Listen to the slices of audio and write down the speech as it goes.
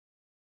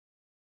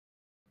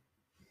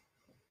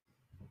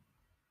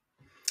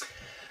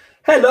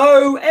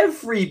Hello,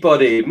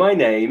 everybody. My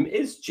name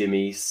is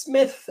Jimmy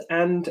Smith,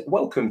 and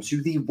welcome to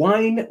the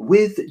Wine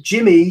with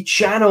Jimmy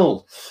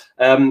channel.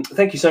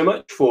 Thank you so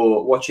much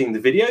for watching the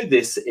video.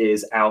 This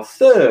is our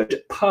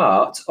third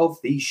part of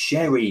the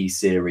Sherry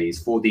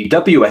series for the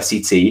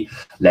WSET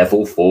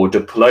Level 4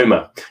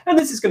 Diploma. And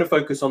this is going to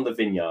focus on the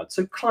vineyard.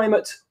 So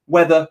climate,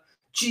 weather,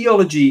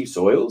 geology,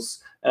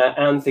 soils,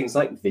 and things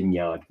like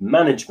vineyard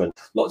management.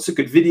 Lots of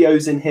good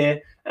videos in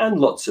here and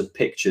lots of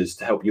pictures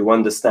to help you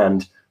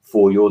understand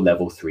for your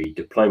level 3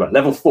 diploma,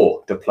 level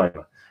 4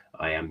 diploma,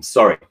 I am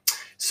sorry.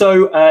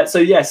 So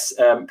yes,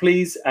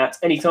 please at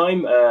any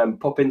time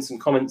pop in some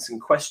comments and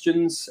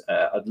questions.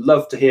 I'd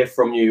love to hear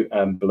from you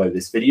below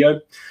this video.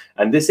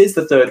 And this is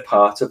the third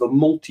part of a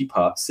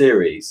multi-part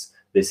series.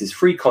 This is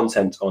free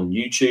content on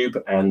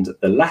YouTube, and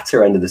the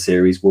latter end of the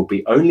series will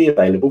be only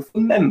available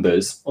for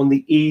members on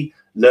the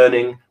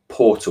e-learning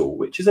portal,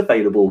 which is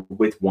available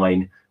with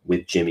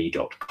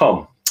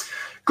winewithjimmy.com.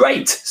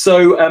 Great.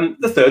 So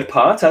the third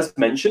part, as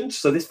mentioned,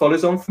 so this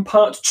follows on from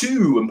part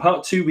 2. And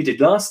part 2 we did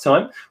last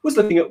time was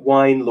looking at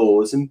wine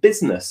laws and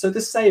business, so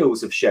the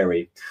sales of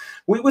sherry.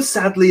 We were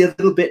sadly a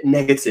little bit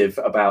negative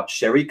about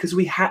sherry because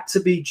we had to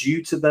be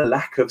due to the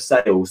lack of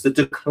sales, the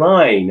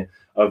decline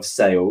of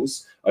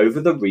sales over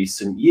the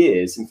recent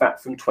years. In fact,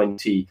 from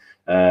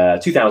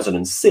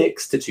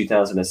 2006 to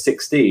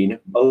 2016,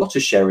 a lot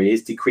of sherry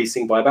is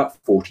decreasing by about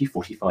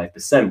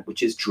 40–45%,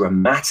 which is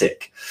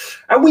dramatic.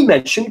 And we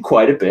mentioned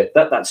quite a bit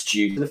that that's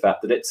due to the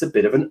fact that it's a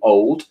bit of an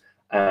old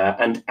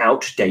and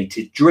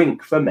outdated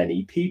drink for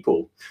many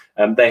people.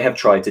 They have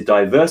tried to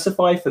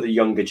diversify for the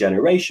younger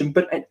generation,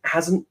 but it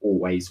hasn't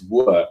always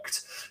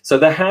worked. So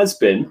there has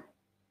been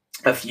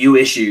a few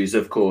issues,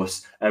 of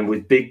course, and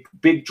with big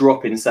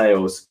drop in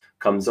sales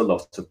comes a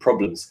lot of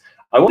problems.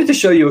 I wanted to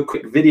show you a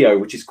quick video,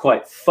 which is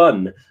quite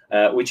fun,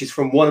 which is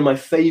from one of my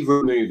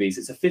favorite movies.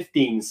 It's a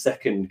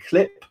 15-second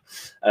clip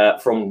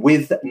from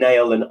With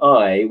Nail and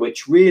I,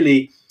 which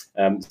really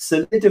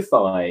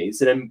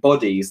solidifies and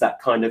embodies that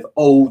kind of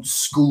old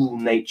school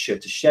nature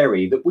to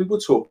sherry that we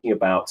were talking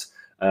about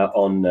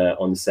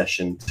on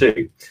session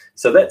 2.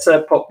 So let's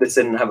pop this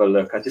in and have a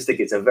look. I just think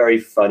it's a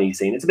very funny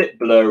scene. It's a bit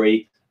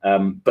blurry,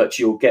 but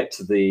you'll get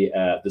to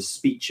the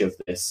speech of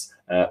this,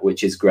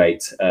 which is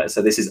great.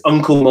 So this is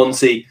Uncle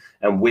Monty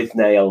and With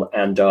Nail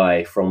and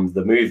I from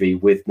the movie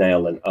With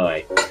Nail and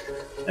I.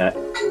 Would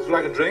you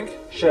like a drink?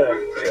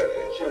 Sherry.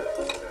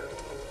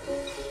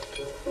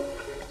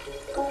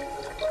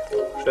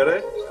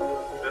 Sherry?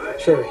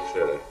 Sherry.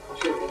 Sherry.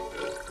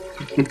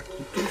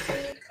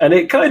 And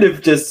it kind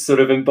of just sort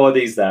of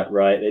embodies that,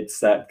 right? It's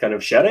that kind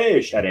of sherry.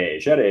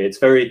 It's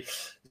very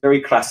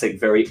classic,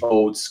 very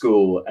old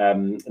school.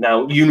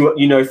 Now,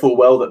 you know full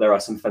well that there are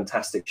some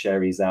fantastic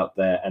sherries out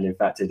there, and in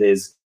fact it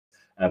is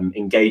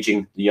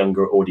engaging the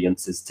younger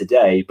audiences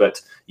today,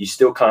 but you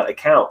still can't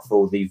account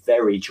for the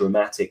very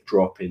dramatic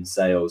drop in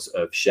sales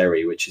of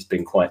sherry, which has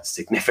been quite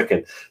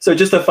significant. So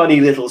just a funny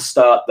little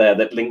start there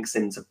that links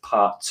into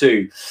part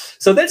 2.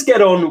 So let's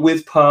get on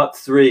with part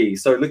 3.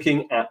 So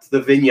looking at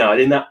the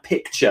vineyard in that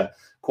picture,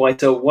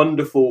 quite a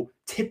wonderful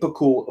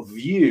typical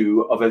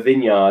view of a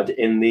vineyard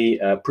in the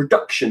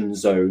production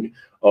zone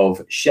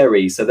of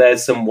sherry. So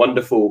there's some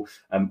wonderful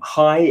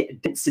high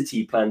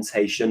density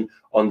plantation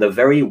on the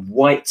very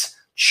white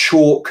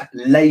chalk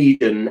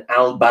laden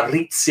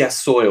albarizia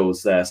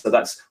soils there. So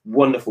that's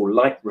wonderful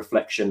light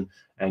reflection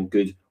and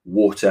good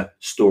water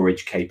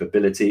storage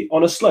capability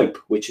on a slope,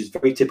 which is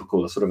very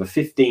typical, a sort of a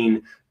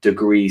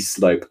 15-degree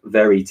slope,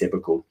 very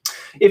typical.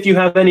 If you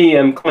have any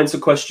comments or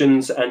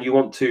questions and you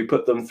want to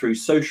put them through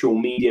social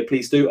media,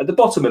 please do. At the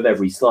bottom of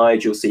every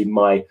slide, you'll see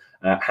my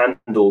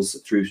handles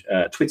through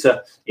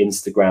Twitter,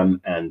 Instagram,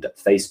 and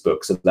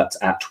Facebook. So that's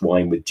at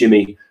Wine with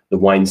Jimmy, the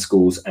wine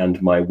schools, and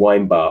my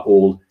wine bar,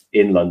 all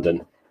in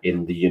London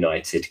in the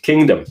United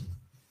Kingdom.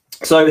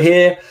 So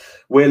here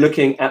we're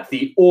looking at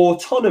the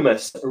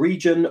autonomous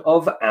region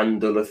of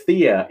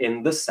Andalusia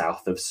in the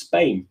south of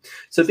Spain.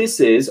 So this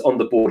is on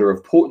the border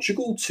of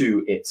Portugal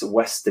to its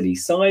westerly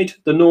side.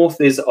 The north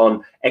is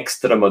on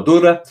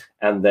Extremadura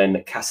and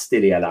then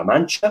Castilla-La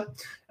Mancha,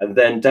 and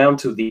then down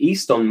to the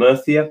east on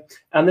Murcia.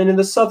 And then in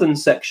the southern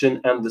section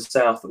and the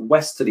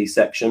southwesterly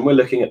section, we're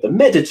looking at the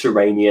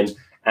Mediterranean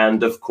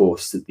and, of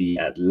course, the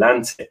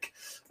Atlantic.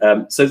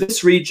 So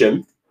this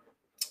region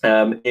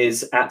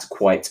is at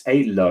quite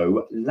a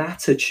low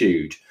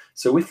latitude.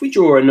 So if we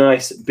draw a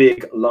nice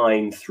big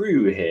line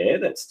through here,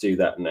 let's do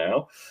that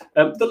now.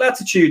 The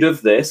latitude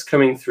of this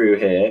coming through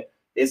here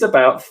is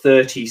about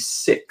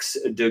 36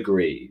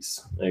 degrees.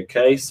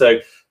 Okay,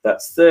 so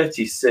that's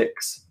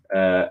 36,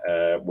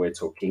 we're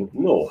talking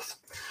north.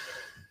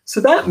 So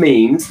that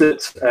means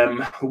that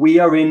we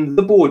are in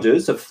the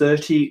borders of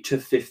 30 to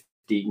 50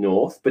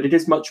 north, but it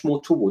is much more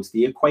towards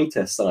the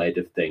equator side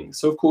of things.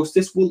 So of course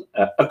this will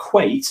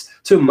equate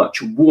to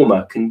much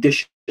warmer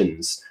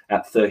conditions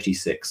at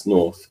 36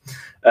 north.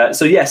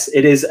 So yes,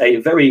 it is a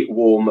very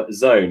warm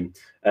zone.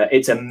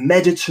 It's a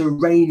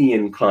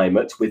Mediterranean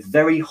climate with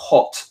very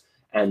hot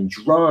and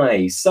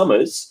dry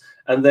summers,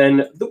 and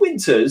then the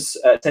winters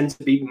tend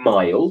to be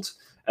mild,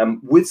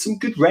 with some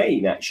good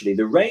rain, actually.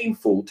 The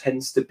rainfall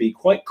tends to be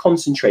quite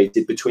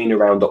concentrated between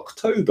around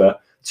October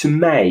to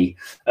May.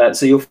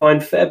 So you'll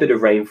find a fair bit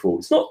of rainfall.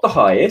 It's not the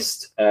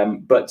highest,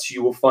 but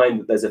you will find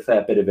that there's a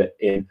fair bit of it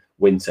in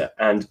winter.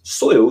 And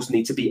soils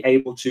need to be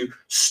able to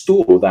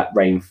store that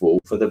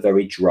rainfall for the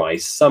very dry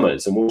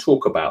summers. And we'll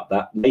talk about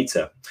that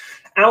later.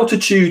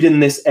 Altitude in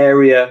this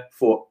area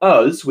for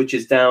us, which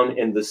is down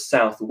in the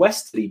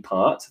southwesterly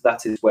part,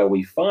 that is where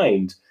we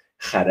find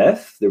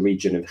Jerez, the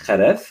region of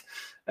Jerez.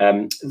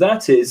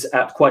 That is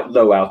at quite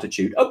low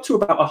altitude, up to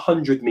about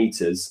 100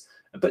 meters,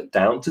 but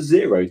down to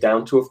zero,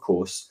 down to, of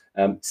course,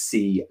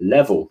 sea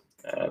level,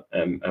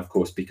 of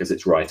course, because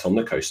it's right on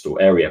the coastal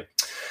area.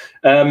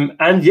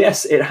 And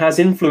yes, it has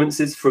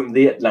influences from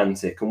the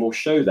Atlantic, and we'll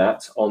show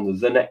that on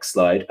the next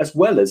slide, as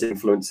well as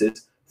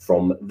influences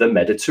from the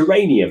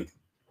Mediterranean.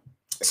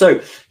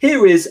 So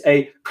here is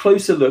a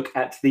closer look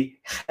at the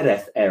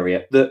Jerez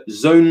area, the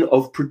zone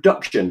of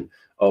production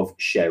of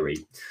sherry.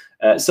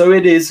 So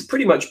it is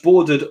pretty much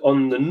bordered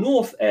on the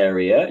north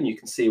area, and you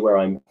can see where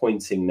I'm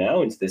pointing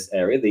now into this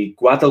area, the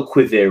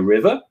Guadalquivir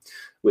River,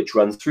 which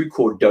runs through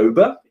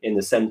Cordoba in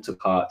the center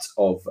part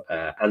of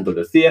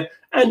Andalusia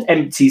and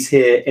empties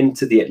here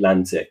into the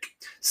Atlantic.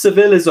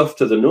 Seville is off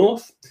to the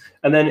north,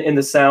 and then in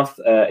the south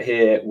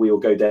here we will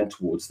go down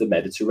towards the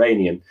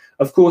Mediterranean.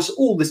 Of course,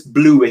 all this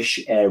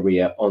bluish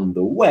area on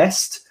the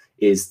west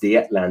is the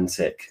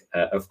Atlantic,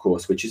 of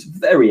course, which is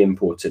very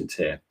important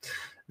here.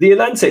 The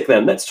Atlantic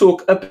then, let's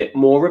talk a bit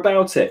more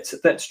about it.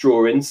 Let's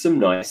draw in some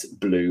nice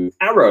blue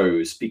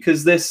arrows,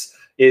 because this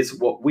is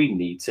what we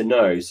need to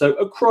know. So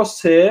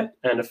across here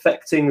and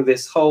affecting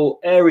this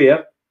whole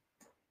area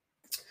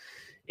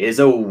is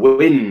a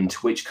wind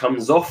which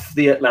comes off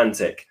the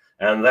Atlantic.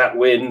 And that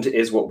wind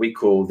is what we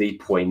call the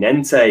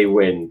Poinente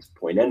wind.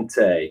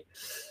 Poinente.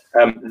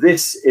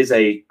 This is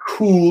a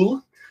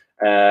cool,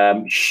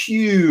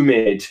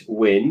 humid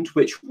wind,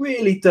 which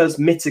really does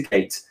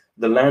mitigate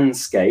the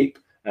landscape,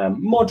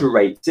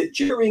 moderates it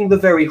during the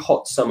very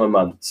hot summer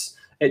months.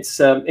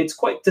 It's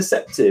quite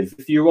deceptive.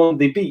 If you're on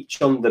the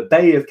beach on the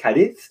Bay of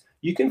Cadiz,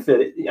 you can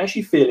feel it. You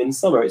actually feel in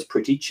summer it's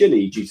pretty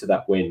chilly due to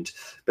that wind,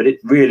 but it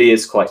really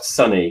is quite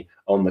sunny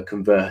on the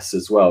converse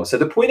as well. So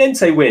the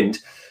Poinente wind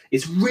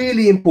is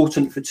really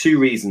important for two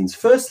reasons.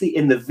 Firstly,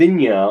 in the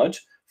vineyard,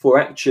 for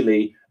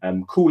actually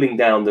cooling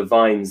down the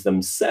vines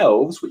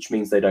themselves, which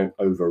means they don't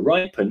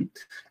over-ripen.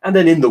 And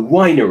then in the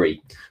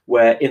winery,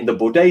 where in the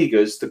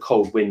bodegas, the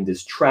cold wind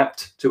is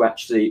trapped to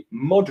actually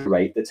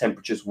moderate the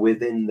temperatures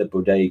within the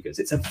bodegas.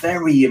 It's a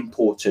very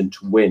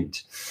important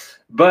wind.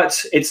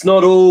 But it's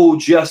not all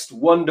just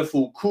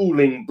wonderful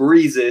cooling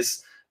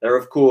breezes. There,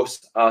 of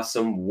course, are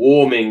some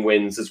warming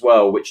winds as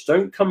well, which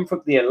don't come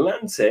from the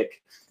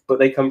Atlantic, but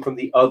they come from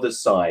the other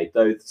side,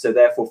 though, so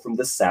therefore from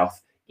the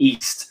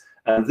southeast.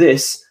 And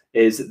this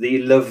is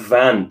the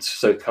Levant,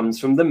 so it comes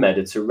from the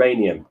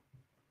Mediterranean.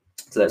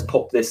 So let's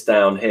pop this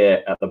down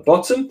here at the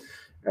bottom,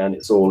 and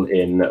it's all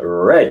in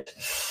red.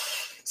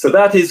 So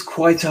that is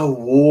quite a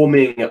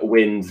warming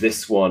wind,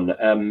 this one.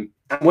 And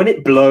when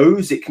it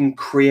blows, it can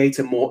create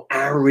a more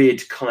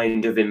arid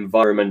kind of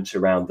environment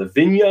around the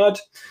vineyard,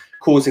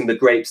 causing the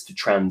grapes to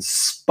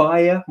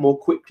transpire more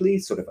quickly,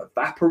 sort of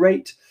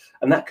evaporate,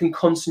 and that can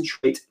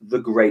concentrate the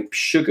grape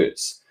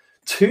sugars.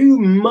 Too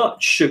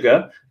much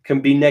sugar can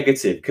be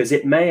negative because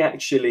it may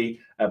actually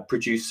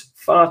produce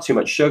far too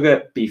much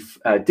sugar, be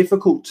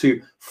difficult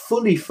to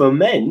fully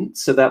ferment,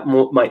 so that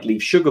might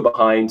leave sugar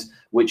behind,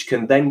 which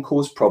can then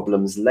cause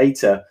problems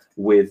later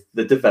with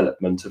the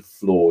development of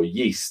flor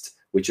yeast,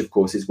 which of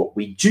course is what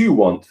we do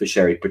want for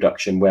sherry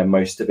production, where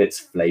most of its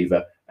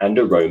flavor and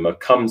aroma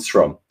comes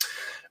from.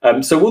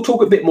 So we'll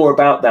talk a bit more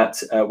about that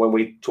when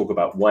we talk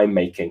about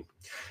winemaking.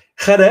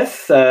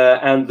 Jerez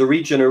and the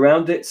region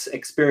around it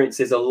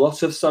experiences a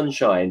lot of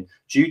sunshine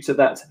due to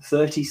that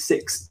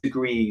 36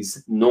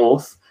 degrees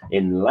north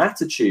in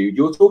latitude.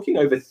 You're talking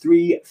over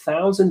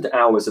 3,000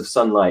 hours of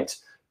sunlight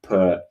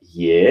per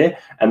year,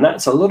 and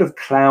that's a lot of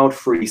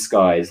cloud-free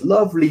skies,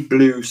 lovely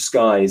blue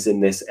skies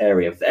in this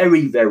area,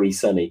 very, very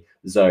sunny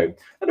zone.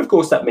 And of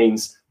course, that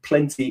means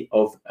plenty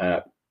of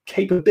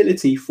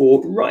capability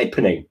for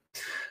ripening.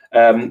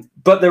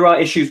 But there are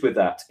issues with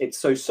that. It's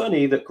so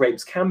sunny that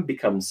grapes can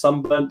become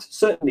sunburnt,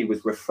 certainly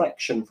with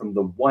reflection from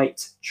the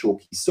white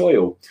chalky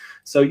soil.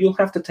 So you'll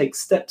have to take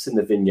steps in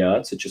the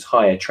vineyard, such as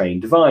higher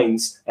trained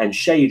vines and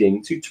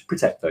shading to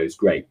protect those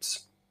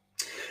grapes.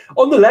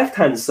 On the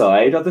left-hand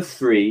side are the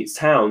three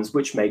towns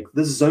which make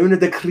the Zona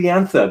de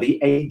Crianza, the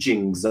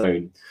aging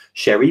zone.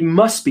 Sherry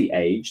must be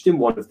aged in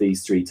one of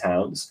these three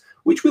towns,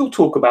 which we'll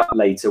talk about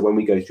later when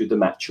we go through the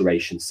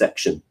maturation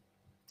section.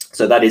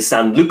 So that is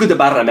San Luca de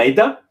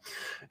Barrameda,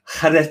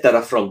 Jerez de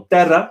la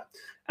Frontera,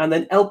 and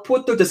then El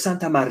Puerto de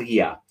Santa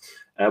Maria.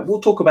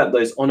 We'll talk about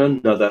those on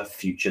another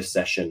future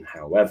session,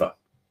 however.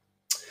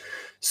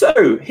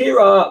 So here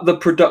are the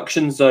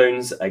production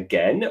zones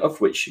again, of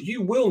which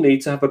you will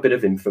need to have a bit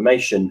of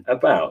information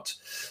about.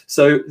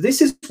 So this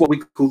is what we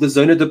call the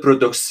Zona de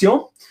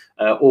Producción,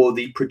 or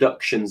the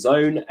production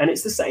zone, and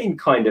it's the same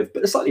kind of,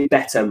 but a slightly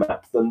better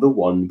map than the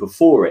one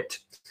before it.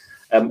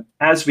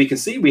 As we can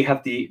see, we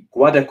have the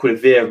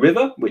Guadalquivir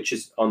River, which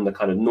is on the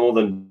kind of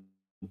northern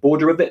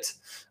border a bit,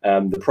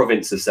 the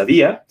province of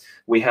Sevilla.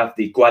 We have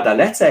the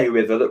Guadalete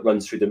River that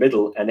runs through the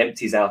middle and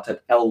empties out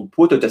at El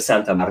Puerto de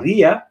Santa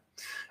Maria.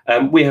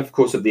 We have, of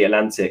course, the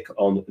Atlantic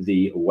on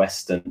the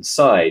western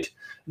side.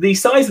 The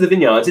size of the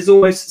vineyards is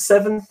almost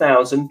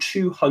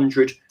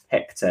 7,200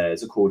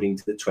 hectares, according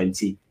to the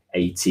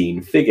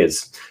 2018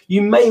 figures.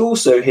 You may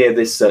also hear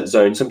this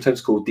zone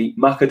sometimes called the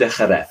Marca de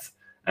Jerez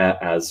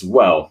as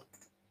well.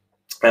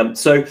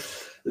 So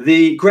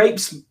the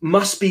grapes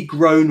must be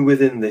grown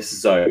within this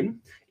zone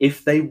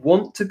if they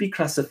want to be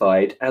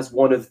classified as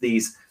one of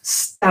these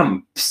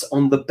stamps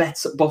on the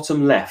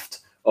bottom left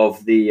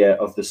of the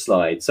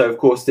slide. So, of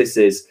course, this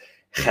is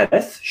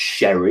Jerez,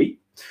 sherry.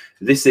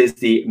 This is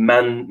the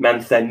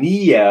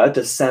Manzanilla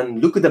de San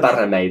Luca de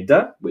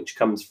Barrameda, which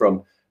comes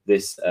from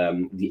this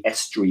the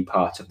estuary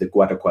part of the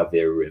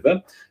Guadalquivir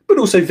River, but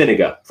also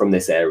vinegar from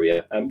this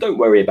area. Don't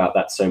worry about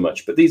that so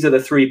much. But these are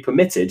the three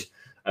permitted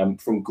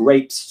from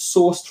grapes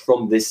sourced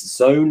from this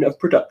zone of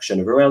production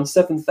of around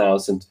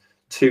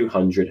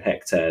 7,200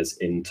 hectares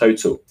in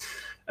total.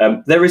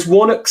 There is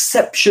one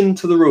exception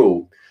to the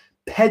rule.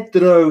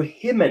 Pedro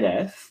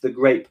Jimenez, the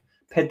grape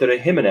Pedro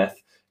Jimenez,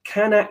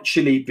 can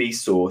actually be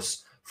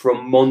sourced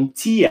from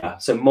Montilla.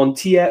 So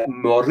Montilla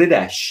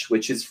Moriles,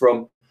 which is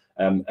from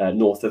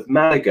north of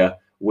Malaga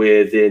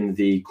within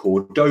the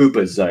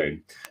Cordoba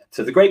zone.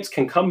 So the grapes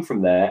can come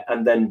from there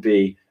and then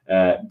be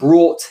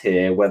brought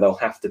here where they'll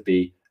have to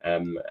be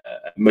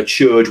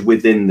matured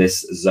within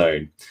this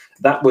zone.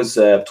 That was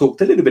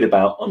talked a little bit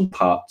about on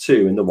part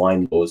 2 in the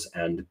wine laws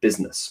and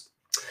business.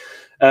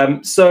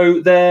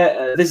 So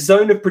this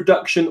zone of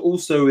production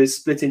also is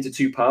split into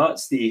two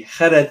parts, the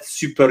Jerez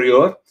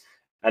Superior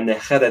and the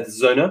Jerez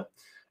Zona.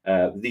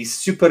 The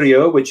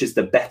Superior, which is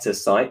the better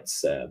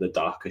sites, the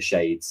darker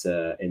shades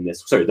in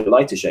this, sorry, the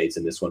lighter shades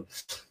in this one,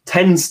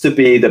 tends to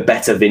be the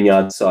better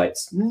vineyard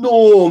sites,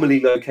 normally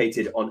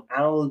located on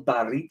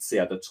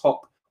Albaricia, the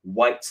top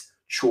white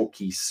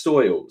chalky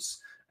soils.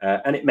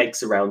 And it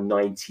makes around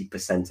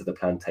 90% of the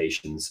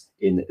plantations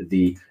in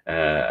the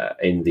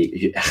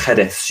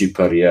Jerez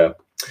Superior.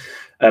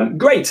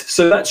 Great,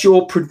 so that's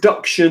your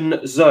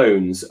production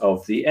zones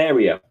of the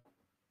area.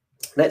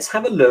 Let's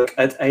have a look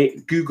at a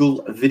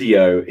Google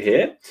video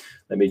here.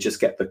 Let me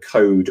just get the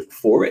code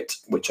for it,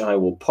 which I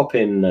will pop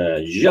in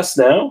just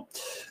now.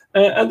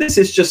 And this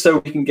is just so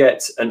we can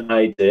get an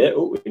idea.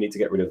 Oh, we need to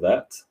get rid of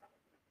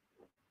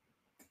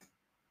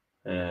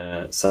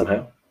that.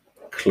 Somehow.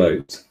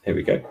 Close. Here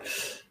we go.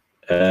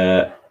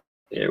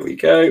 Here we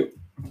go.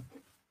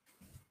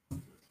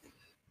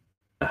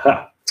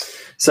 Aha.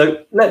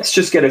 So let's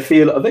just get a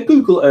feel of a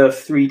Google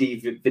Earth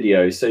 3D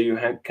video so you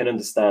can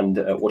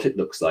understand what it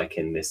looks like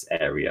in this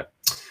area.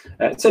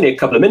 It's only a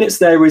couple of minutes.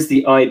 There is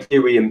the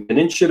Iberian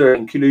Peninsula,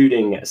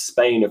 including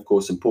Spain, of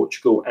course, and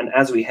Portugal. And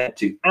as we head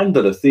to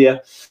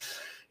Andalusia,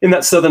 in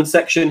that southern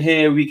section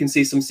here, we can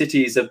see some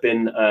cities have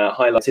been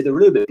highlighted. They're a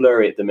little bit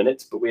blurry at the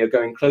minute, but we are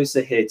going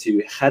closer here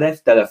to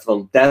Jerez de la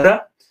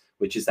Frontera,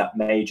 which is that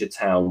major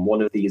town,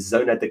 one of the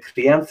Zona de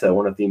Crianza,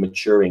 one of the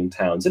maturing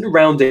towns. And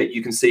around it,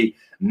 you can see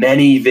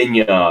many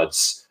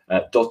vineyards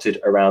dotted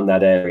around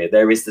that area.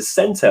 There is the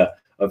center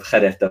of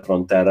Jerez de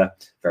Frontera,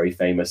 very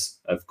famous,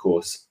 of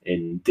course,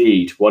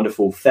 indeed.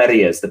 Wonderful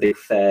ferias, the big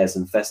fairs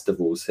and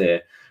festivals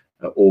here,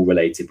 all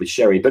related with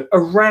sherry. But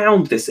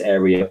around this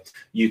area,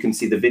 you can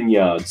see the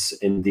vineyards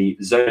in the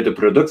Zona de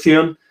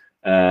Producción,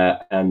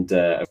 and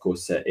of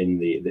course,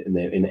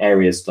 in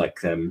areas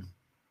like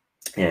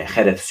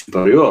Jerez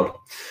Superior.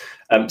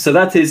 So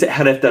that is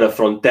Jerez de la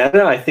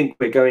Frontera. I think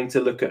we're going to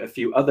look at a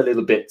few other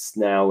little bits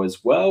now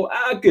as well.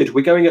 Good.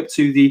 We're going up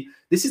to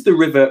this is the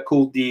river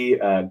called the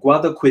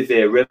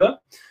Guadalquivir River,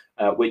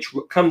 which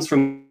comes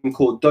from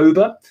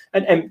Cordoba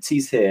and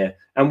empties here.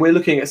 And we're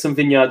looking at some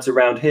vineyards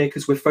around here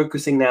because we're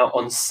focusing now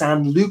on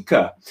San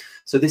Luca.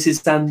 So this is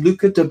San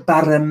Luca de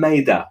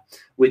Barrameda,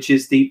 which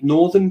is the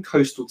northern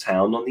coastal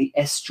town on the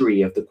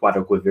estuary of the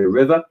Guadalquivir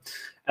River.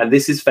 And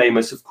this is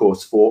famous, of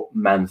course, for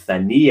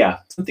Manzanilla,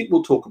 something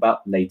we'll talk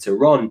about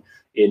later on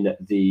in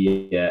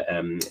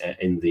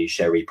the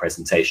sherry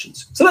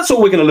presentations. So that's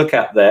all we're going to look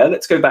at there.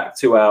 Let's go back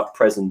to our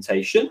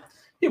presentation.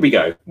 Here we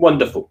go.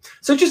 Wonderful.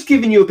 So just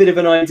giving you a bit of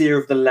an idea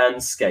of the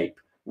landscape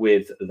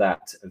with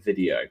that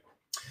video.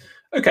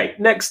 Okay,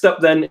 next up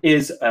then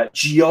is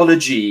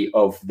geology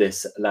of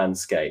this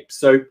landscape.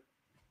 So,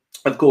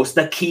 of course,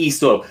 the key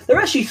soil. There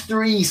are actually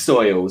 3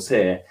 soils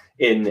here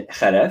in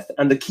Jerez,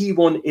 and the key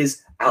one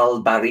is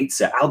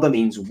Albaricia. Alba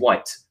means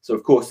white. So,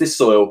 of course, this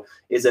soil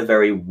is a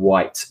very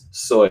white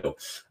soil.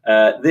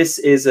 This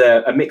is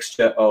a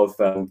mixture of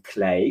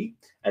clay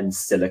and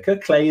silica.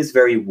 Clay is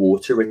very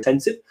water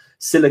retentive.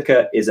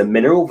 Silica is a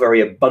mineral,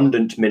 very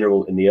abundant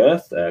mineral in the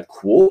earth.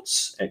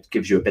 Quartz, it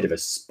gives you a bit of a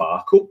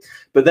sparkle.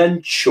 But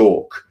then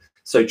chalk.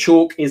 So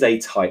chalk is a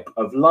type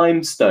of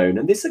limestone,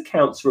 and this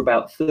accounts for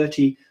about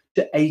 30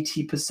 to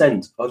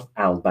 80% of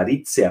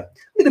Albaricia, a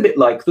little bit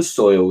like the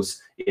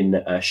soils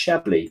in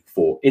Chablis,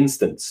 for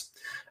instance.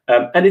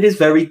 And it is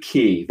very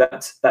key.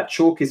 That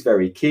chalk is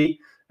very key.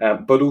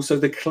 but also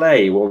the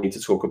clay we'll need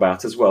to talk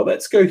about as well.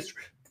 Let's go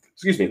through,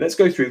 excuse me, let's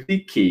go through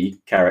the key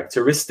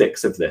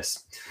characteristics of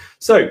this.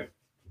 So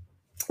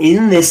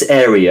in this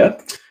area,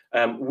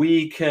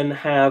 we can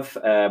have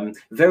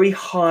very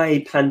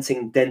high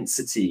planting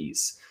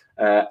densities,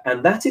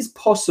 and that is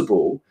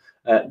possible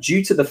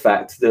due to the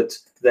fact that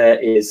there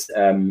is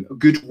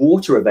good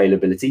water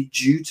availability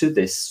due to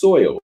this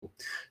soil.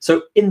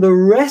 So in the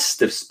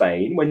rest of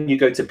Spain, when you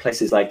go to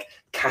places like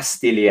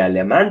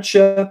Castilla-La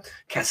Mancha,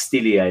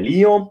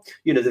 Castilla-Leon,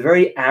 you know, the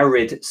very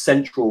arid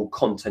central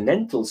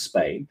continental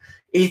Spain,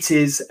 it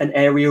is an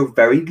area of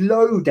very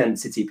low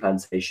density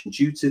plantation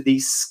due to the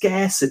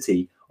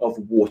scarcity of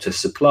water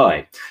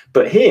supply.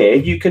 But here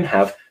you can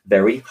have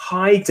very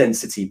high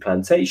density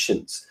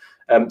plantations.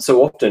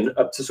 So often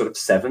up to sort of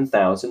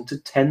 7,000 to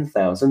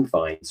 10,000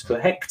 vines per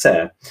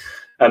hectare.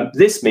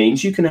 This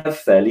means you can have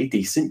fairly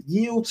decent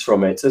yields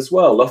from it as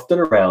well, often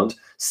around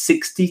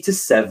 60 to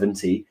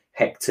 70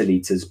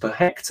 hectolitres per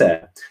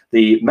hectare.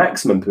 The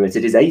maximum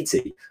permitted is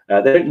 80.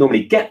 They don't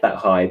normally get that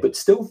high, but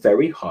still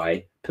very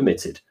high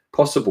permitted,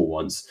 possible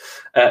ones.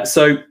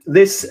 So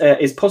this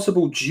is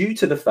possible due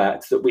to the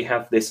fact that we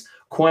have this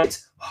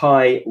quite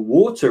high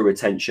water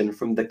retention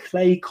from the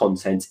clay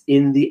content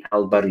in the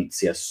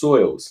Albaricia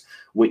soils,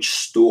 which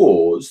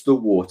stores the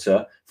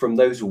water from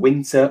those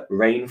winter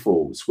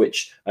rainfalls,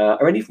 which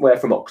are anywhere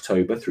from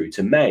October through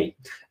to May.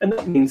 And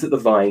that means that the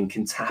vine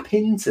can tap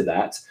into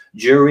that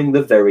during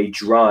the very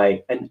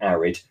dry and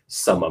arid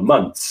summer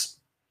months.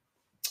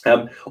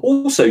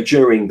 Also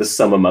during the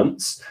summer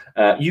months,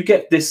 you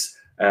get this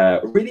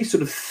really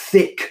sort of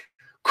thick,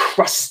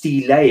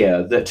 crusty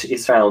layer that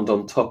is found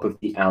on top of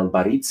the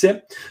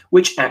Albaricia,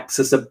 which acts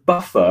as a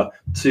buffer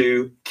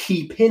to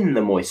keep in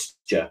the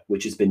moisture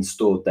which has been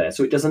stored there,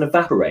 so it doesn't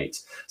evaporate.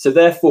 So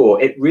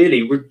therefore, it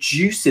really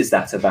reduces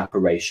that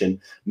evaporation,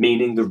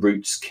 meaning the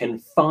roots can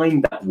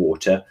find that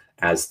water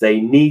as they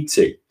need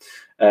to.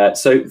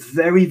 So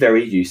very,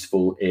 very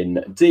useful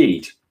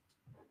indeed.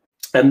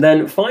 And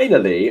then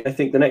finally, I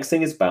think the next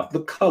thing is about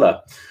the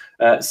colour.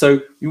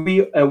 So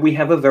we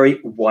have a very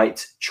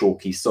white,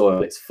 chalky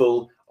soil. It's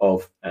full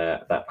of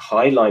that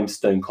high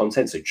limestone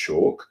content, so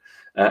chalk,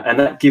 and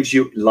that gives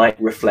you light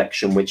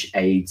reflection, which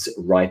aids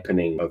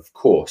ripening, of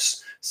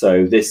course.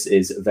 So this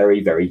is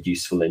very, very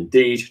useful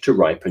indeed to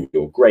ripen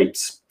your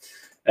grapes.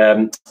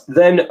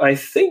 Then I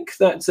think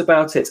that's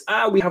about it.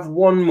 We have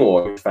one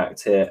more, in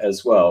fact, here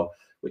as well,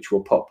 which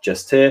will pop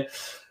just here.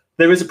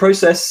 There is a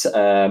process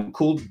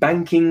called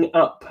banking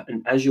up,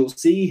 and as you'll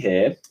see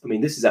here, I mean,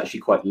 this is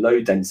actually quite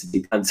low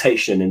density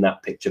plantation in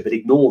that picture, but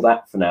ignore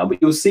that for now. But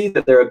you'll see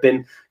that there have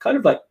been kind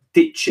of like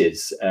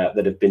ditches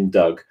that have been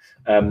dug.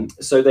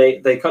 So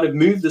they kind of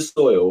move the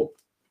soil,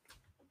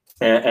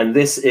 and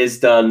this is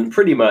done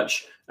pretty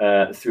much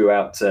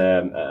throughout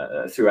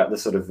the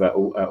sort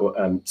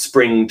of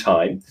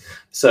springtime.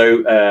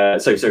 So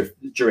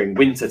during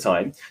winter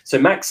time. So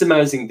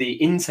maximizing the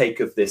intake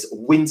of this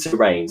winter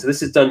rain. So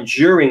this is done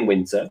during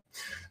winter,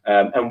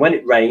 and when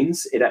it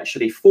rains, it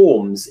actually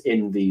forms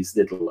in these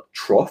little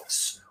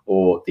troughs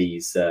or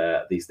these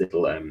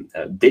little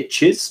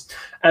ditches,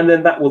 and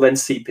then that will then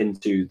seep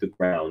into the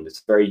ground. It's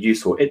very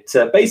useful. It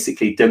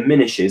basically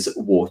diminishes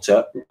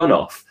water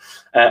runoff.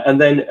 And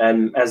then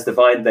as the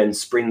vine then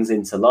springs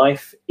into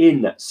life,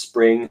 in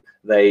spring,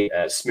 they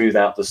smooth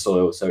out the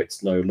soil so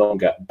it's no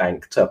longer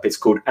banked up. It's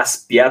called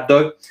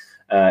aspiado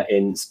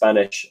in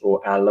Spanish,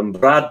 or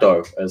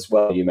alambrado as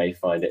well. You may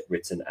find it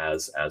written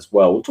as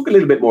well. We'll talk a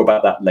little bit more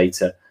about that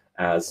later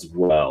as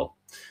well.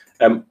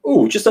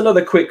 Just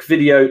another quick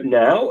video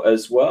now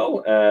as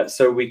well,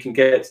 so we can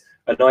get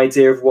an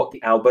idea of what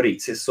the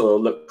Albaricia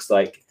soil looks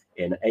like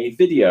in a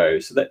video.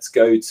 So let's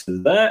go to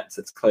that.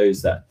 Let's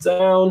close that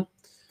down.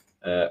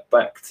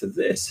 Back to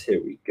this.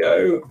 Here we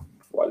go.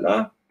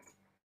 Voila.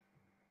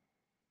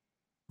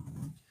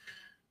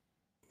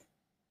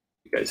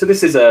 Okay, so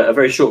this is a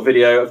very short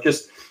video of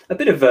just a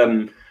bit of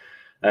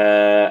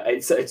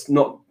it's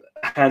not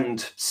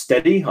hand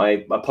steady.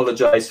 I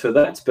apologize for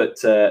that,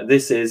 but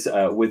this is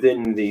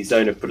within the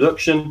zone of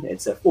production.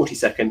 It's a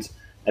 40-second,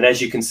 and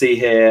as you can see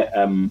here,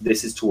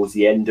 this is towards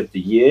the end of the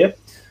year.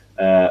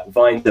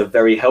 Vines are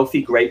very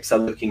healthy, grapes are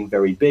looking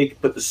very big,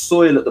 but the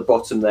soil at the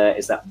bottom there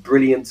is that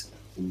brilliant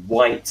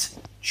white,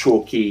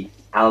 chalky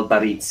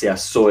Albaricia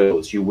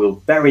soils. You will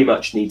very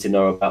much need to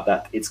know about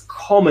that. It's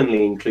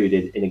commonly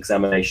included in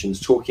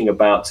examinations, talking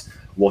about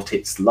what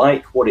it's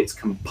like, what it's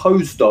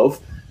composed of,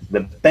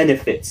 the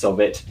benefits of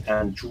it,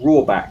 and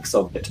drawbacks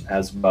of it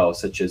as well,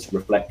 such as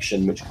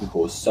reflection, which can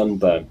cause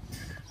sunburn.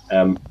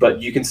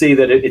 But you can see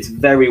that it's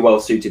very well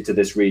suited to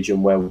this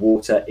region where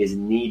water is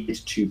needed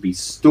to be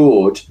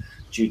stored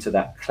due to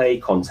that clay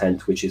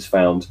content which is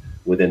found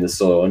within the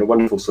soil. And a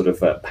wonderful sort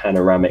of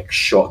panoramic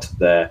shot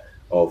there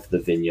of the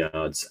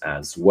vineyards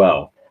as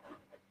well.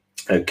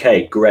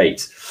 Okay,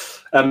 great.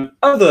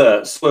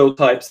 Other soil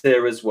types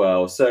here as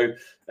well. So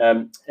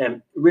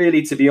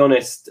really, to be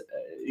honest,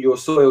 your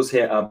soils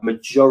here are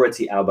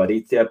majority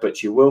Albaricia,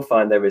 but you will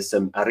find there is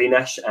some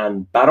Arenas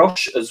and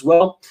Barroch as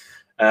well.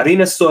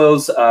 Arenas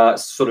soils are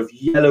sort of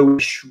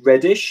yellowish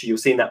reddish. You'll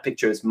see in that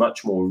picture it's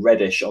much more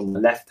reddish on the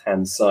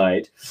left-hand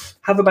side.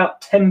 Have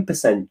about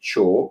 10%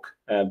 chalk,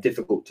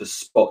 difficult to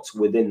spot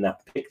within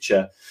that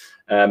picture.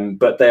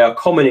 But they are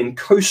common in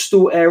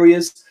coastal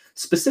areas,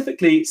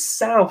 specifically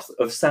south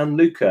of San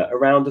Luca,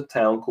 around a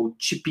town called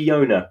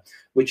Chipiona,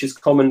 which is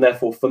common,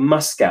 therefore, for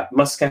muscat.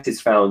 Muscat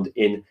is found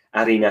in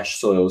arenas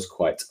soils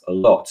quite a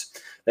lot.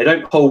 They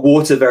don't hold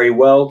water very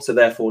well, so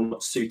therefore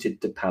not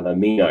suited to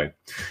Palomino.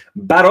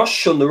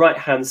 Barros, on the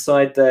right-hand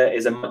side there,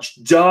 is a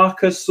much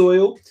darker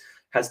soil,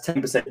 has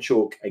 10%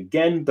 chalk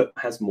again, but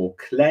has more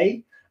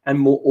clay and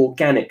more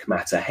organic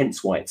matter,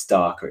 hence why it's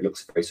darker. It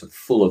looks very sort of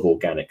full of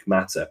organic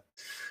matter.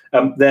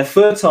 They're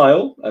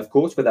fertile, of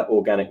course, with that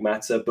organic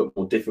matter, but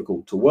more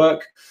difficult to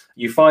work.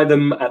 You find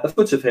them at the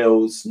foot of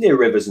hills, near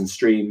rivers and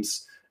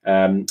streams,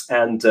 and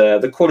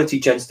the quality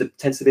tends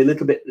to be a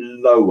little bit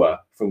lower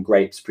from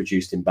grapes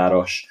produced in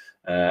Barros,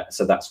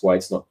 so that's why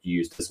it's not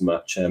used as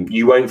much.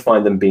 You won't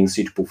find them being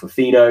suitable for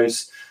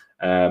Finos,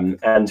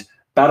 and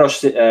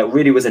Barros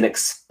really was an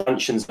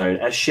expansion zone.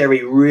 As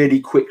sherry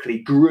really quickly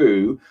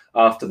grew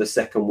after the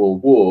Second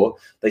World War,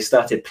 they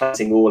started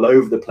planting all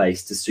over the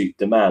place to suit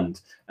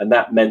demand. And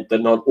that meant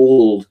that not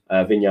all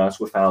vineyards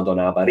were found on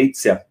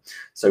Albarizia.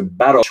 So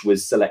Barros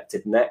was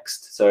selected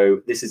next.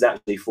 So this is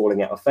actually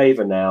falling out of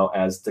favor now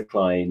as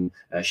decline.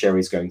 Sherry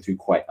is going through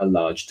quite a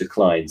large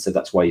decline. So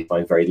that's why you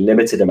find very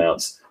limited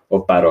amounts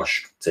of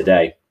Barros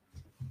today.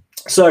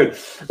 So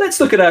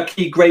let's look at our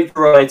key grape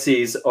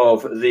varieties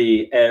of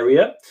the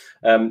area.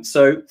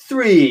 So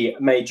 3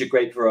 major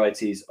grape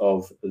varieties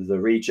of the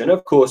region.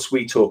 Of course,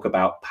 we talk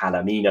about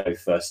Palomino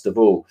first of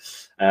all.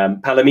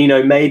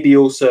 Palomino may be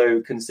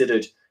also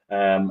considered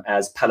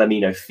as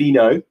Palomino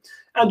Fino,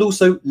 and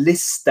also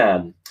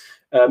Listan.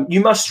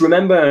 You must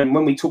remember, and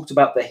when we talked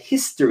about the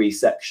history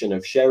section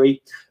of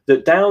sherry,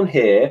 that down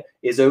here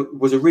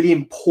was a really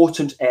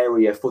important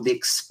area for the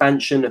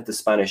expansion of the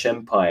Spanish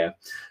Empire,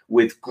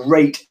 with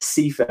great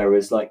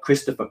seafarers like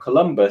Christopher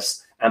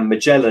Columbus and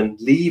Magellan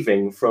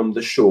leaving from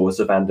the shores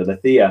of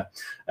Andalusia,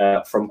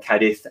 from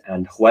Cadiz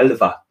and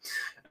Huelva.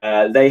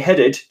 They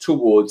headed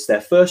towards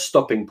their first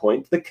stopping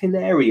point, the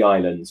Canary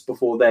Islands,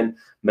 before then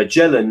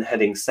Magellan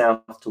heading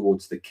south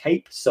towards the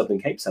Cape, Southern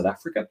Cape, South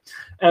Africa,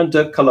 and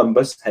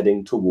Columbus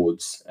heading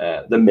towards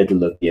the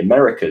middle of the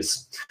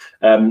Americas.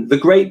 The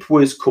grape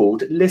was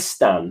called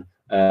Listan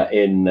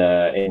in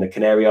the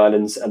Canary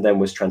Islands, and then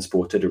was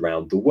transported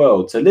around the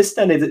world. So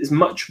Listan is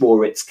much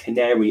more its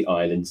Canary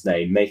Islands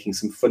name, making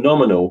some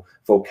phenomenal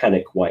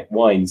volcanic white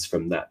wines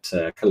from that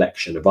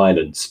collection of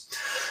islands.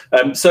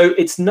 So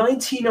it's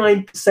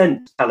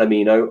 99%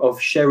 Palomino of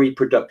sherry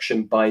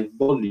production by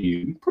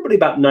volume, probably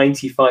about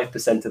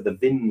 95% of the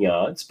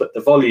vineyards, but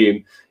the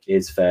volume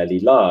is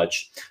fairly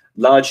large.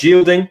 Large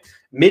yielding,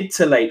 mid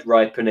to late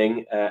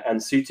ripening,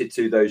 and suited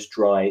to those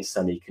dry,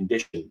 sunny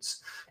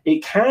conditions.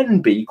 It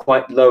can be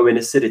quite low in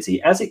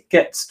acidity. As it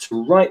gets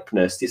to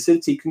ripeness, the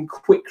acidity can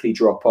quickly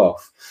drop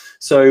off.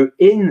 So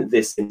in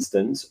this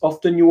instance,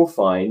 often you will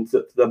find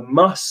that the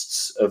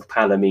musts of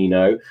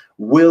Palomino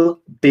will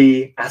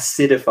be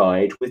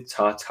acidified with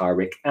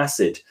tartaric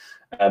acid.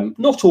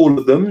 Not all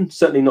of them,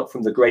 certainly not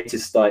from the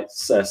greatest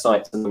sites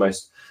and the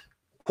most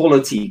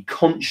quality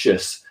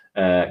conscious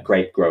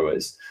grape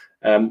growers.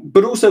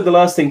 But also the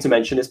last thing to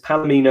mention is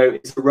Palomino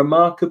is a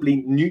remarkably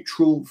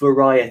neutral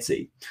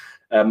variety.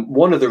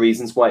 One of the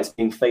reasons why it's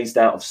being phased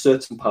out of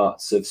certain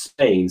parts of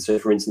Spain, so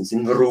for instance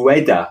in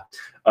Rueda,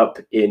 up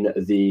in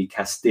the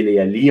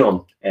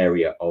Castilla-Leon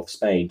area of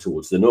Spain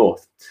towards the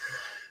north.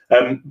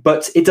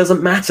 But it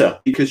doesn't matter,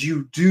 because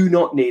you do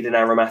not need an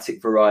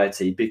aromatic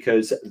variety,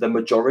 because the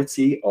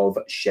majority of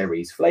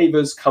sherry's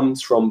flavors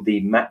comes from the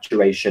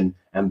maturation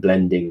and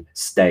blending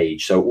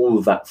stage. So all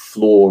of that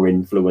floor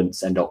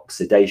influence and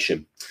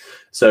oxidation.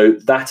 So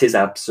that is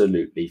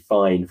absolutely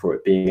fine for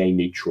it being a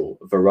neutral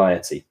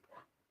variety.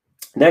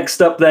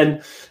 Next up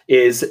then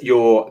is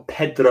your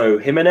Pedro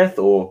Jimenez,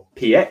 or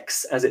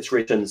PX as it's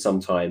written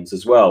sometimes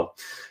as well.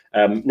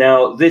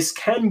 Now this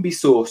can be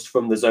sourced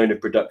from the zone of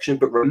production,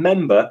 but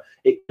remember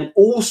it can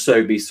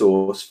also be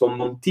sourced from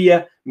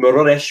Montilla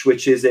Mororesh,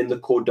 which is in the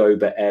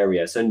Cordoba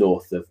area, so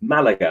north of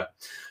Malaga.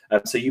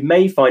 So you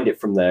may find it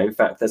from there. In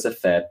fact, there's a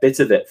fair bit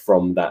of it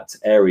from that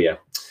area.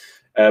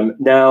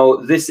 Now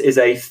this is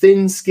a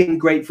thin-skinned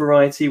grape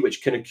variety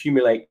which can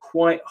accumulate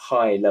quite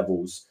high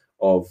levels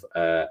of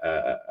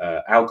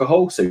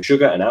alcohol, so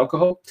sugar and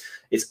alcohol.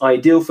 It's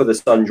ideal for the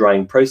sun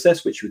drying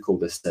process, which we call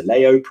the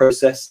Soleo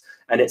process,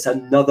 and it's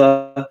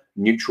another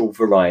neutral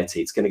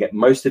variety. It's going to get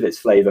most of its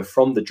flavor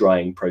from the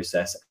drying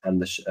process and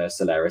the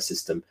Solera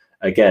system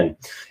again.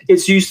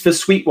 It's used for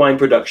sweet wine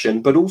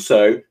production, but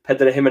also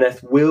Pedro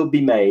Jimenez will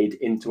be made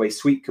into a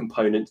sweet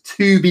component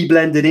to be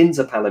blended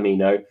into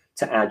Palomino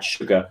to add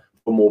sugar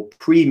for more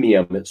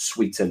premium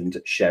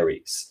sweetened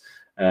sherries.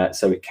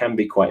 So it can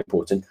be quite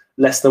important.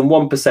 Less than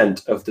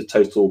 1% of the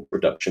total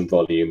production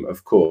volume,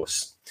 of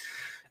course.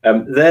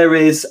 There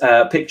is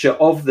a picture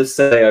of the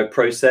Soleo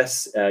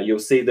process. You'll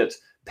see that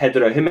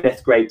Pedro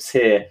Jimenez grapes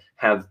here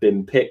have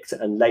been picked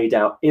and laid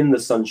out in the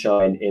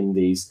sunshine in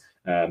these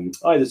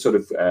either sort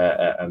of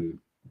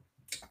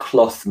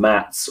cloth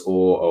mats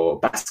or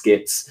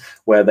baskets,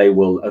 where they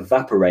will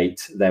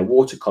evaporate their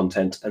water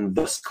content and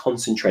thus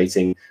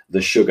concentrating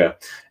the sugar.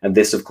 And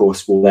this, of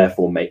course, will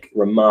therefore make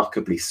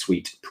remarkably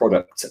sweet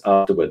product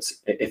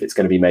afterwards if it's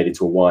going to be made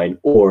into a wine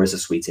or as a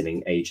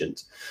sweetening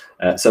agent.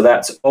 So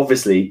that's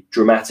obviously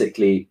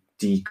dramatically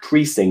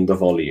decreasing the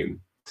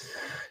volume.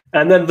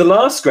 And then the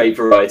last grape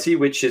variety,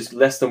 which is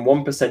less than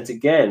 1%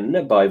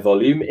 again by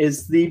volume,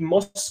 is the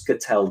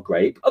Moscatel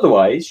grape.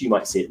 Otherwise, you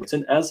might see it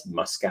written as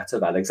Muscat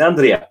of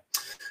Alexandria.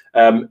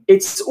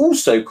 It's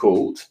also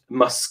called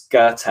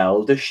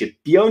Muscatel de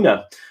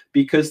Scipiona,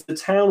 because the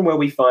town where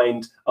we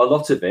find a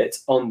lot of it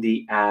on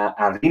the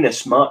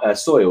arenas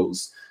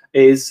soils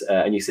is,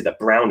 and you see the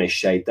brownish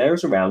shade there,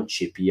 is around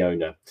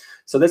Scipiona.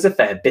 So there's a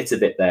fair bit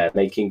of it there,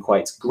 making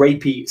quite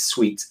grapey,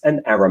 sweet and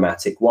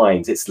aromatic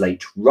wines. It's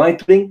late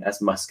ripening,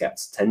 as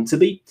muscats tend to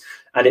be,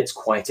 and it's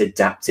quite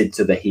adapted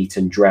to the heat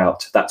and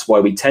drought. That's why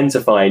we tend to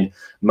find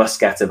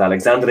Muscat of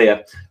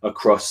Alexandria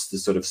across the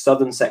sort of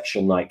southern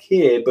section like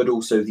here, but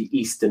also the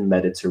eastern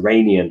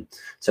Mediterranean.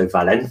 So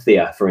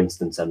Valencia, for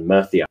instance, and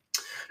Murcia.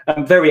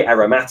 Very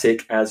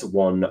aromatic, as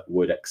one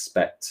would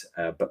expect,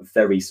 but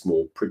very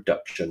small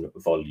production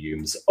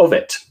volumes of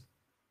it.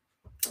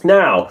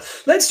 Now,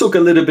 let's talk a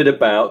little bit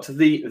about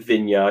the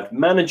vineyard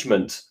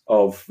management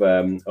of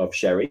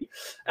sherry.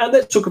 And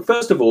let's talk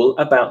first of all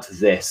about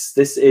this.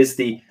 This is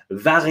the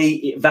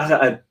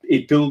Variapulgar,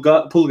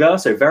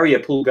 so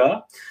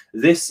Variapulgar.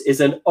 This is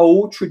an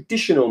old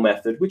traditional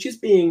method which is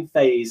being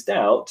phased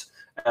out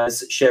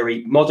as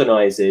sherry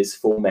modernizes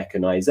for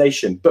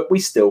mechanization, but we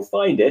still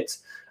find it.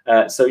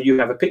 So you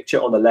have a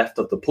picture on the left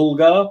of the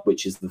pulgar,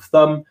 which is the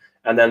thumb,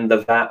 and then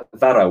the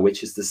vara,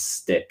 which is the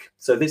stick.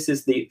 So this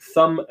is the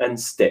thumb and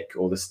stick,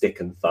 or the stick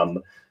and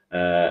thumb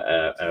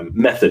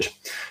method.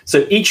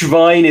 So each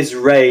vine is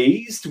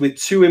raised with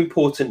two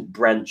important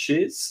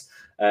branches,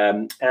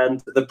 and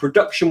the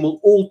production will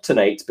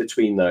alternate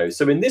between those.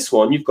 So in this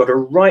one, you've got a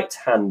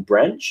right-hand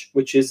branch,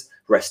 which is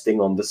resting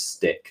on the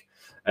stick.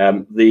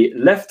 The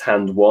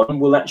left-hand one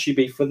will actually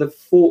be for the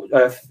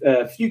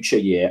future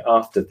year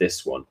after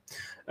this one.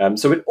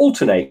 So it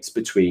alternates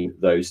between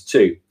those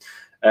two.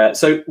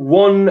 So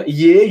 1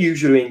 year,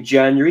 usually in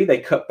January, they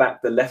cut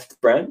back the left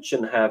branch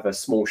and have a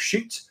small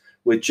shoot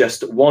with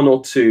just 1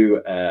 or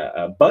 2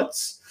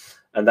 buds,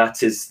 and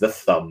that is the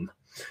thumb.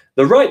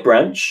 The right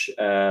branch,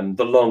 the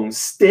long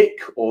stick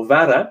or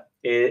vara,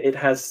 it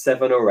has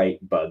 7 or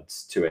 8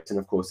 buds to it, and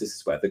of course this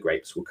is where the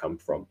grapes will come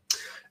from.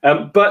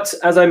 But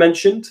as I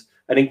mentioned,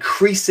 an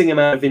increasing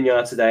amount of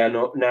vineyards today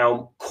are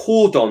now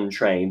cordon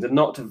trained and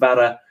not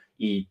vara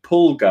y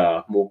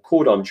pulgar, more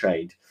cordon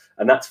trained.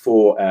 And that's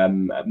for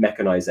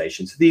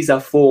mechanization. So these are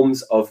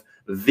forms of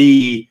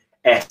VSP,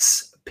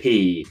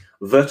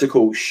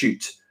 vertical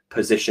shoot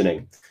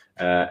positioning.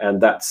 And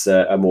that's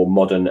a more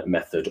modern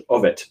method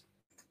of it.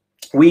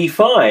 We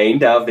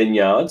find our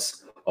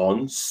vineyards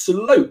on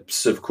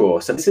slopes, of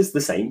course. And this is the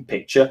same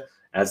picture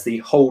as the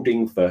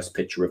holding first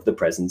picture of the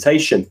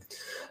presentation.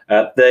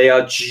 They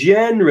are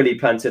generally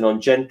planted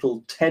on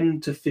gentle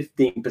 10 to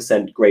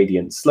 15%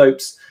 gradient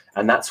slopes,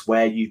 and that's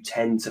where you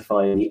tend to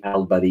find the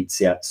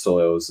Albaricia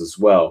soils as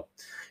well.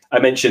 I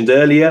mentioned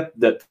earlier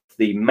that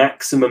the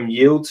maximum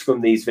yields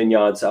from these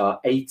vineyards are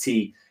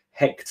 80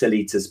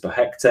 hectolitres per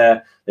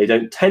hectare. They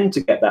don't tend to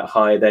get that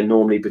high. They're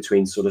normally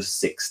between sort of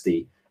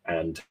 60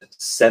 and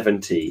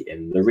 70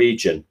 in the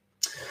region.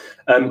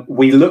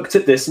 We looked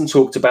at this and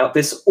talked about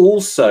this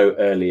also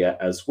earlier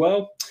as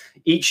well.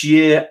 Each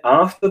year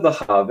after the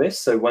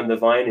harvest, so when the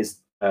vine is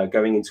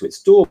going into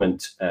its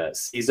dormant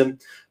season,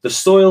 the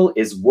soil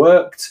is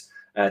worked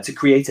to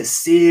create a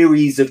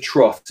series of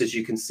troughs, as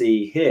you can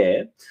see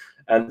here.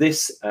 And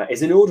this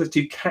is in order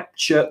to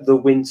capture the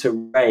winter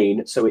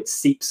rain so it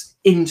seeps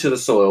into the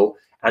soil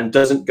and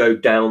doesn't go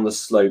down the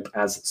slope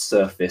as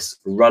surface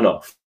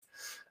runoff.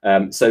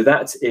 So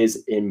that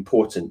is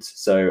important.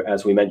 So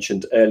as we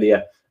mentioned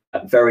earlier,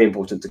 very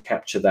important to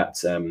capture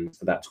that,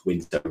 that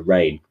winter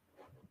rain.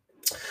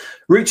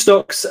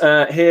 Rootstocks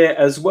here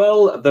as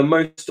well. The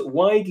most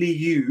widely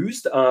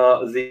used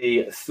are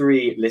the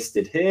 3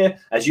 listed here.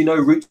 As you know,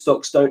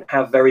 rootstocks don't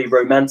have very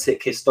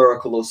romantic,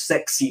 historical or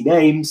sexy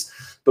names,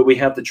 but we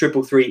have the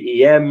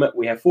 333 EM,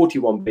 we have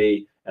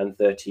 41B and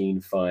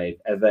 135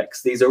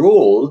 EVEX. These are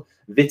all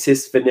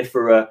Vitis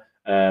vinifera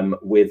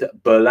with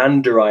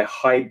Berlanderi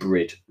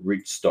hybrid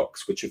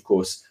rootstocks, which of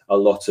course a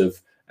lot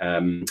of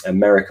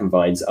American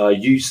vines are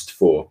used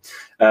for.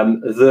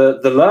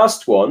 The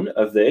last one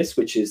of this,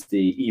 which is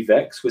the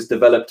EVEX, was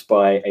developed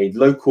by a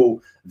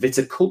local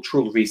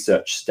viticultural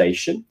research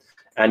station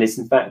and is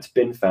in fact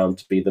been found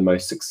to be the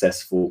most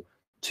successful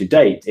to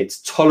date.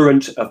 It's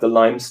tolerant of the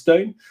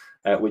limestone,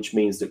 which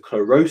means that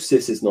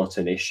chlorosis is not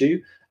an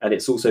issue, and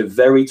it's also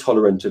very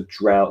tolerant of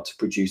drought,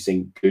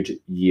 producing good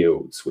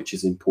yields, which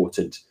is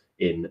important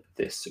in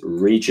this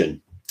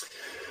region.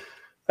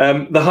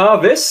 The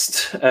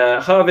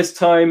harvest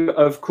time,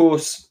 of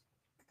course,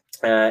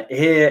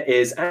 Here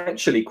is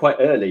actually quite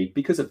early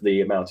because of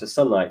the amount of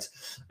sunlight.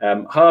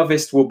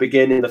 Harvest will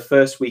begin in the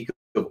first week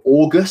of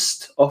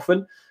August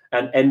often,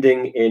 and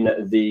ending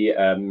in the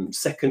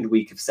second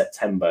week of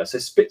September. So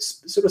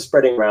sort of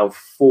spreading around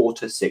 4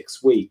 to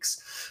 6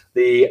 weeks.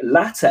 The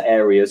latter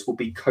areas will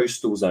be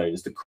coastal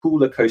zones, the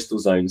cooler coastal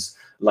zones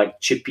like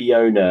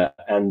Chipiona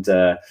and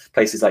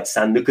places like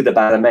San Luca de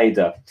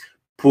Barrameda,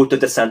 Puerto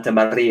de Santa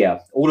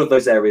Maria. All of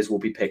those areas will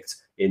be picked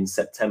in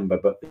September,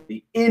 but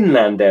the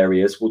inland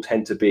areas will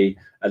tend to be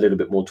a little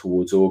bit more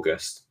towards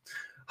August.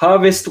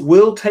 Harvest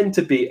will tend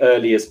to be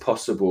early as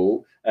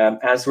possible,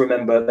 as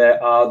remember,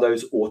 there are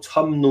those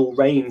autumnal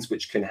rains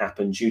which can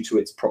happen due to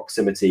its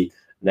proximity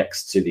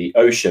next to the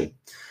ocean.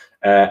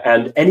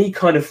 And any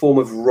kind of form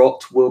of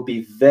rot will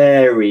be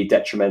very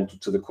detrimental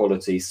to the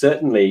quality,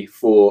 certainly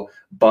for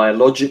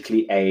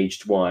biologically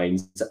aged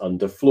wines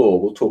under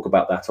floor. We'll talk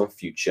about that on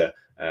future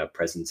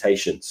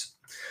presentations.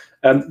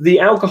 The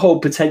alcohol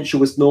potential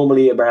was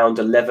normally around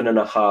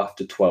 11.5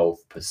 to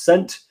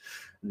 12%.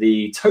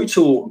 The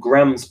total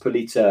grams per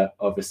litre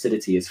of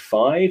acidity is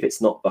 5.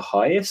 It's not the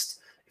highest.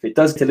 If it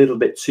does get a little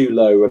bit too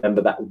low,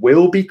 remember that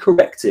will be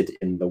corrected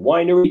in the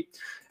winery.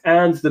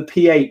 And the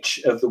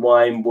pH of the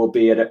wine will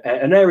be at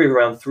an area of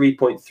around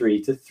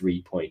 3.3 to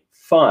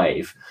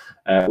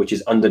 3.5, which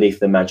is underneath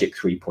the magic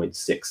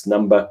 3.6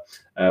 number,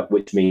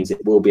 which means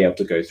it will be able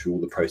to go through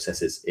all the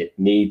processes it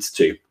needs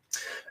to.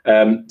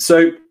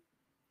 So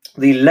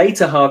the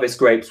later harvest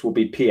grapes will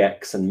be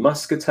PX and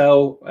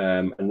Muscatel,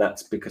 and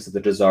that's because of the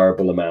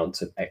desirable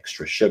amount of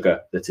extra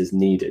sugar that is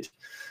needed.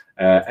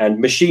 And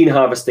machine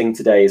harvesting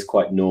today is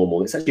quite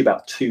normal. It's actually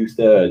about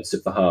 2/3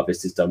 of the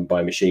harvest is done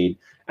by machine,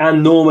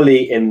 and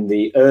normally in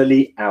the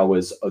early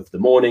hours of the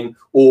morning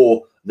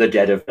or the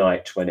dead of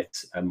night when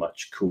it's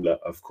much cooler,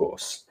 of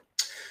course.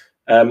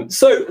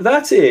 So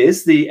that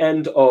is the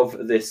end of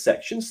this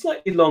section,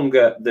 slightly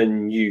longer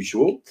than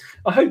usual.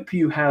 I hope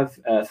you have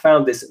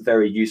found this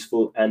very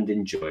useful and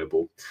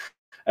enjoyable.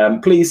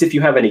 Please, if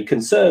you have any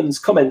concerns,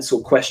 comments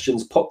or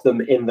questions, pop them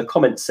in the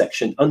comments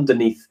section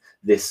underneath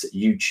this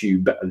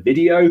YouTube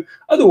video.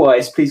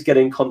 Otherwise, please get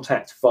in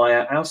contact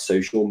via our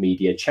social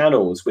media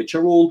channels, which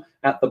are all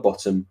at the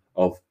bottom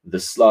of the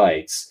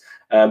slides.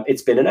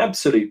 It's been an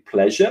absolute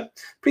pleasure.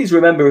 Please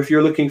remember, if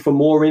you're looking for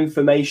more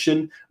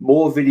information,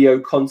 more video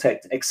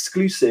content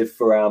exclusive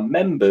for our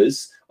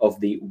members of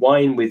the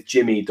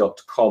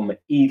winewithjimmy.com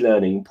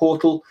e-learning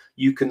portal,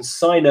 you can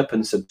sign up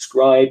and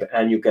subscribe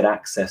and you'll get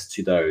access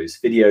to those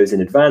videos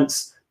in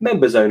advance,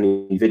 members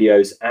only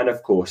videos, and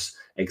of course,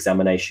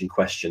 examination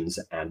questions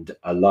and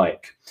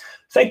alike.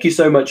 Thank you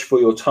so much for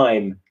your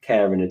time,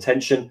 care and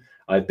attention.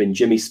 I've been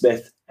Jimmy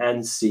Smith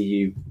and see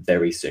you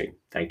very soon.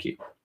 Thank you.